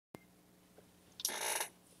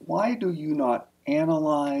Why do you not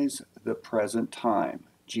analyze the present time?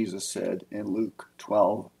 Jesus said in Luke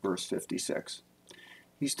 12, verse 56.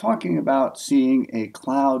 He's talking about seeing a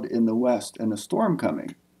cloud in the west and a storm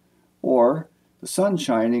coming, or the sun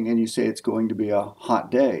shining and you say it's going to be a hot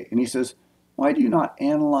day. And he says, why do you not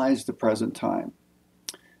analyze the present time?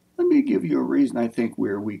 Let me give you a reason I think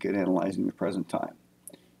we're weak at analyzing the present time.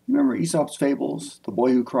 Remember Aesop's fables, the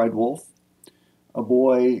boy who cried wolf? A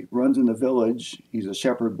boy runs in the village, he's a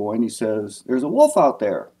shepherd boy, and he says, there's a wolf out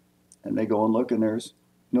there. And they go and look, and there's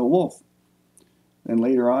no wolf. Then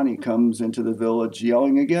later on, he comes into the village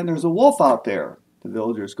yelling again, there's a wolf out there. The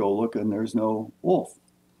villagers go look, and there's no wolf.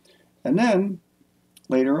 And then,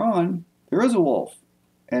 later on, there is a wolf,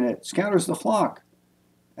 and it scatters the flock.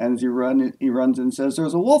 And as he runs and says,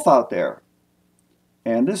 there's a wolf out there.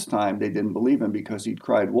 And this time, they didn't believe him because he'd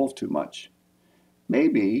cried wolf too much.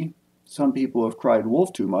 Maybe some people have cried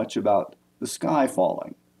wolf too much about the sky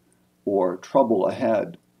falling or trouble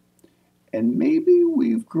ahead. And maybe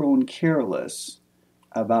we've grown careless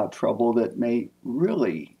about trouble that may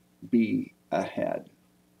really be ahead.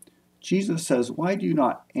 Jesus says, why do you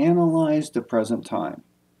not analyze the present time?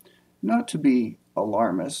 Not to be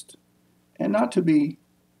alarmist and not to be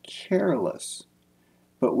careless,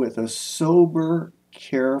 but with a sober,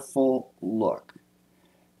 careful look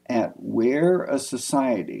at where a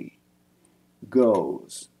society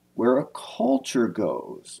goes, where a culture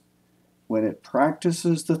goes, when it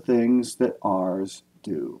practices the things that ours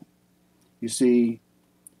do. You see,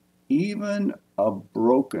 even a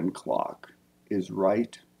broken clock is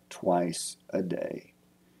right twice a day.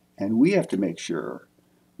 And we have to make sure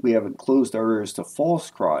we haven't closed our ears to false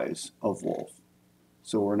cries of wolf,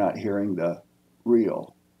 so we're not hearing the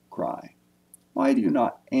real cry. Why do you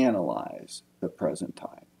not analyze the present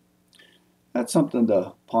time? That's something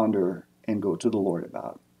to ponder and go to the Lord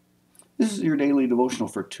about. This is your daily devotional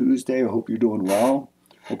for Tuesday. I hope you're doing well.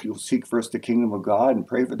 Hope you'll seek first the kingdom of God and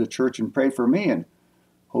pray for the church and pray for me. And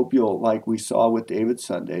hope you'll, like we saw with David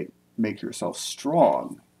Sunday, make yourself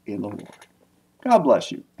strong in the Lord. God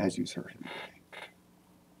bless you as you serve him today.